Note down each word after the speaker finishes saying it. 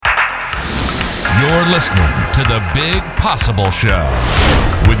You're listening to The Big Possible Show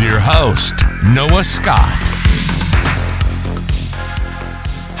with your host, Noah Scott.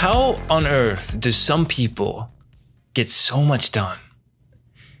 How on earth do some people get so much done?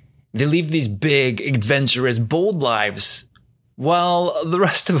 They live these big, adventurous, bold lives, while the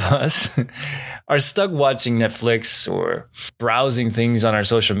rest of us are stuck watching Netflix or browsing things on our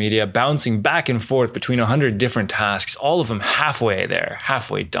social media, bouncing back and forth between 100 different tasks, all of them halfway there,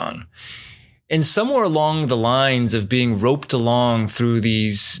 halfway done. And somewhere along the lines of being roped along through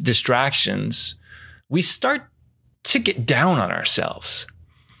these distractions, we start to get down on ourselves.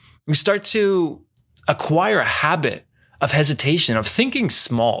 We start to acquire a habit of hesitation, of thinking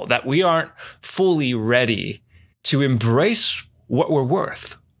small, that we aren't fully ready to embrace what we're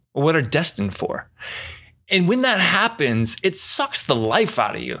worth or what we're destined for. And when that happens, it sucks the life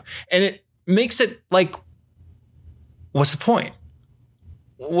out of you. And it makes it like, what's the point?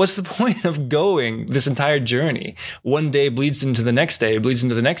 What's the point of going this entire journey? One day bleeds into the next day, bleeds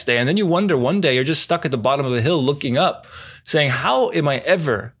into the next day. And then you wonder one day you're just stuck at the bottom of the hill looking up saying, how am I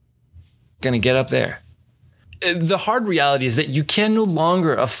ever going to get up there? The hard reality is that you can no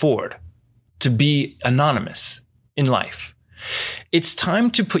longer afford to be anonymous in life. It's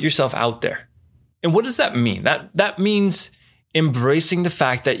time to put yourself out there. And what does that mean? That means embracing the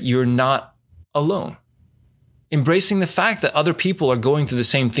fact that you're not alone. Embracing the fact that other people are going through the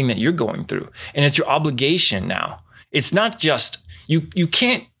same thing that you're going through. And it's your obligation now. It's not just, you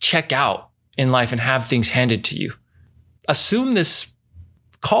can't check out in life and have things handed to you. Assume this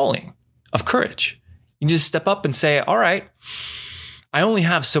calling of courage. You need to step up and say, all right, I only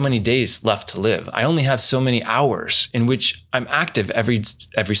have so many days left to live. I only have so many hours in which I'm active every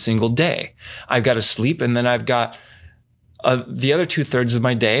single day. I've got to sleep, and then I've got the other 2/3 of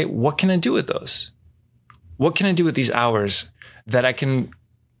my day. What can I do with those? What can I do with these hours that I can,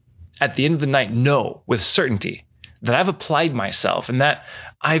 at the end of the night, know with certainty that I've applied myself and that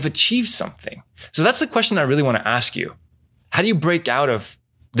I've achieved something? So that's the question I really want to ask you. How do you break out of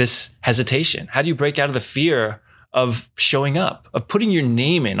this hesitation? How do you break out of the fear of showing up, of putting your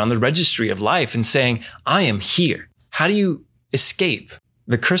name in on the registry of life and saying, I am here? How do you escape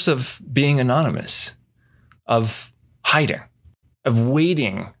the curse of being anonymous, of hiding, of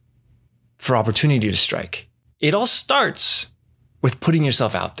waiting for opportunity to strike? It all starts with putting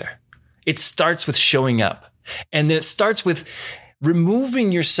yourself out there. It starts with showing up. And then it starts with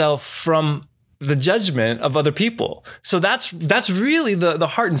removing yourself from the judgment of other people. So that's really the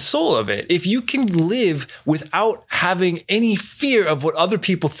heart and soul of it. If you can live without having any fear of what other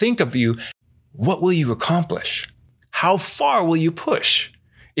people think of you, what will you accomplish? How far will you push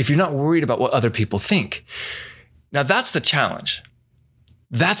if you're not worried about what other people think? Now that's the challenge.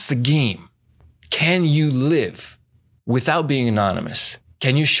 That's the game. Can you live without being anonymous?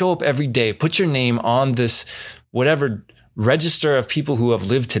 Can you show up every day, put your name on this whatever register of people who have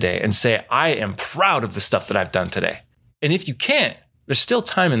lived today and say, I am proud of the stuff that I've done today? And if you can't, there's still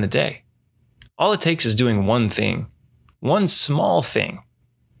time in the day. All it takes is doing one thing, one small thing.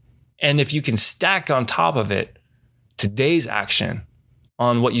 And if you can stack on top of it today's action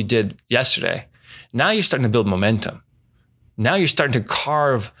on what you did yesterday, now you're starting to build momentum. Now you're starting to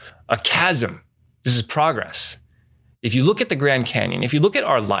carve a chasm. This is progress. If you look at the Grand Canyon, if you look at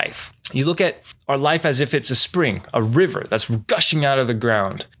our life, you look at our life as if it's a spring, a river that's gushing out of the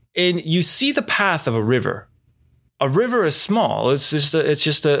ground, and you see the path of a river. A river is small. It's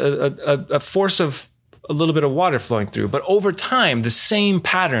just a force of a little bit of water flowing through. But over time, the same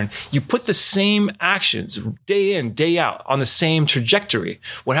pattern, you put the same actions day in, day out on the same trajectory.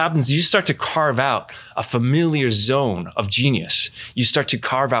 What happens is you start to carve out a familiar zone of genius. You start to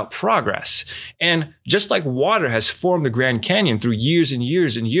carve out progress. And just like water has formed the Grand Canyon through years and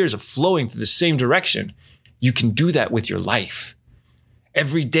years and years of flowing through the same direction, you can do that with your life.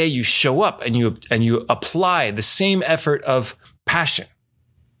 Every day you show up and you apply the same effort of passion,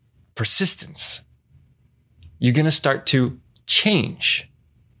 persistence. You're going to start to change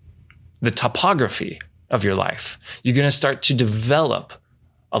the topography of your life. You're going to start to develop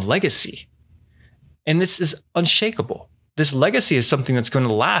a legacy. And this is unshakable. This legacy is something that's going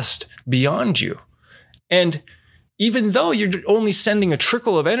to last beyond you. And even though you're only sending a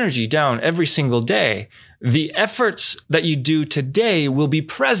trickle of energy down every single day, the efforts that you do today will be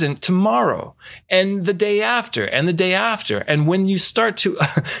present tomorrow and the day after and the day after. And when you start to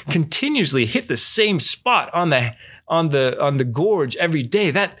continuously hit the same spot on the gorge every day,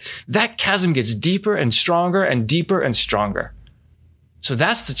 that chasm gets deeper and stronger and deeper and stronger. So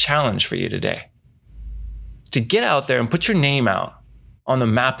that's the challenge for you today. To get out there and put your name out on the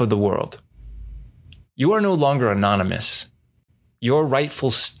map of the world. You are no longer anonymous. Your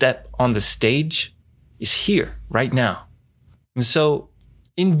rightful step on the stage is here right now. And so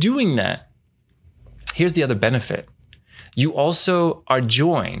in doing that, here's the other benefit. You also are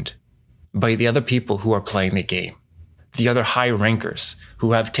joined by the other people who are playing the game, the other high rankers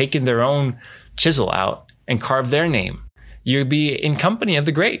who have taken their own chisel out and carved their name. You'll be in company of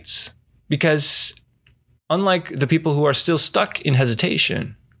the greats because unlike the people who are still stuck in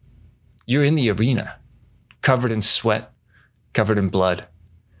hesitation, you're in the arena, covered in sweat, covered in blood,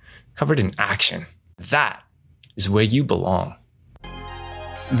 covered in action. That is where you belong.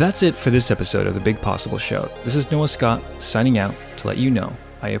 That's it for this episode of The Big Possible Show. This is Noah Scott signing out to let you know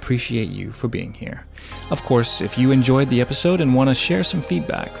I appreciate you for being here. Of course, if you enjoyed the episode and want to share some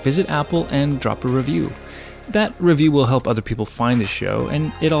feedback, visit Apple and drop a review. That review will help other people find the show,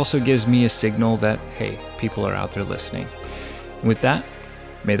 and it also gives me a signal that, hey, people are out there listening. And with that,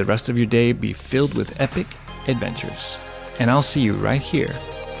 may the rest of your day be filled with epic adventures. And I'll see you right here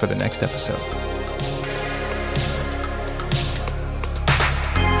for the next episode.